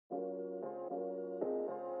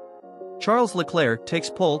Charles Leclerc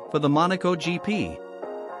takes pole for the Monaco GP.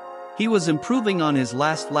 He was improving on his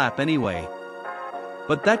last lap anyway.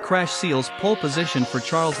 But that crash seals pole position for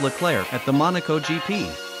Charles Leclerc at the Monaco GP.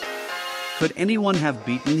 Could anyone have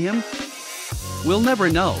beaten him? We'll never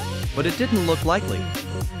know, but it didn't look likely.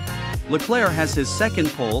 Leclerc has his second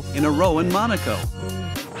pole in a row in Monaco.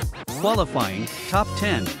 Qualifying, top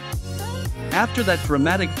 10. After that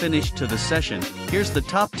dramatic finish to the session, here's the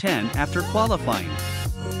top 10 after qualifying.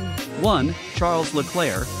 1. Charles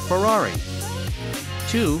Leclerc, Ferrari.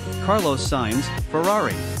 2. Carlos Sainz,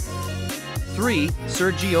 Ferrari. 3.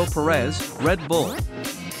 Sergio Perez, Red Bull.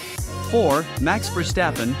 4. Max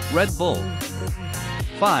Verstappen, Red Bull.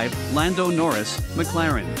 5. Lando Norris,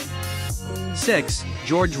 McLaren. 6.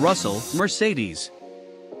 George Russell, Mercedes.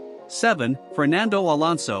 7. Fernando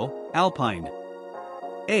Alonso, Alpine.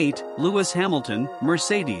 8. Lewis Hamilton,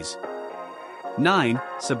 Mercedes. 9.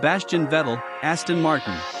 Sebastian Vettel, Aston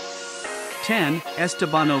Martin. 10.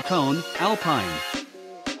 Esteban Ocon, Alpine.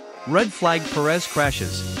 Red flag. Perez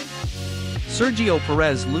crashes. Sergio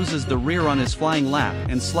Perez loses the rear on his flying lap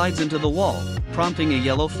and slides into the wall, prompting a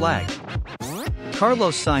yellow flag.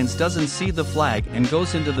 Carlos Sainz doesn't see the flag and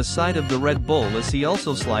goes into the side of the Red Bull as he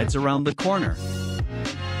also slides around the corner.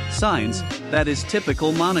 Sainz, that is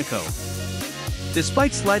typical Monaco.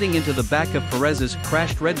 Despite sliding into the back of Perez's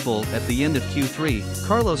crashed Red Bull at the end of Q3,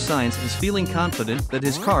 Carlos Sainz is feeling confident that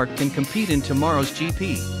his car can compete in tomorrow's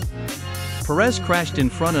GP. Perez crashed in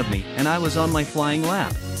front of me and I was on my flying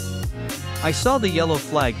lap. I saw the yellow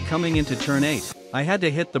flag coming into turn 8, I had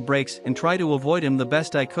to hit the brakes and try to avoid him the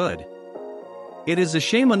best I could. It is a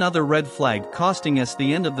shame another red flag costing us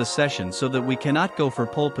the end of the session so that we cannot go for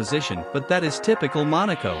pole position, but that is typical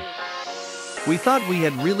Monaco. We thought we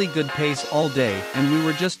had really good pace all day and we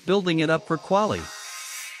were just building it up for quali.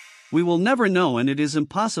 We will never know and it is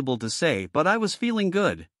impossible to say, but I was feeling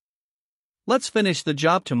good. Let's finish the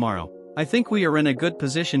job tomorrow. I think we are in a good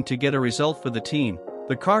position to get a result for the team.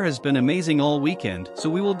 The car has been amazing all weekend, so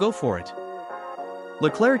we will go for it.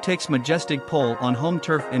 Leclerc takes majestic pole on home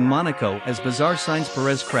turf in Monaco as bizarre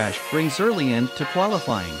Sainz-Perez crash brings early end to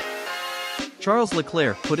qualifying. Charles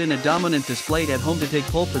Leclerc put in a dominant display at home to take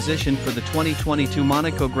pole position for the 2022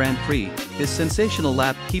 Monaco Grand Prix. His sensational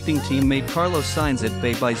lap-keeping team made Carlos Sainz at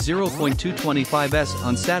bay by 0.225s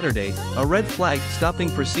on Saturday, a red flag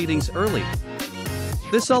stopping proceedings early.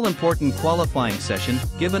 This all-important qualifying session,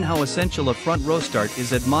 given how essential a front-row start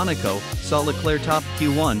is at Monaco, saw Leclerc top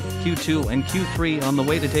Q1, Q2 and Q3 on the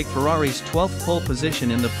way to take Ferrari's 12th pole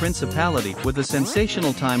position in the Principality with a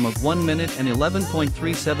sensational time of 1 minute and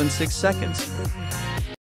 11.376 seconds.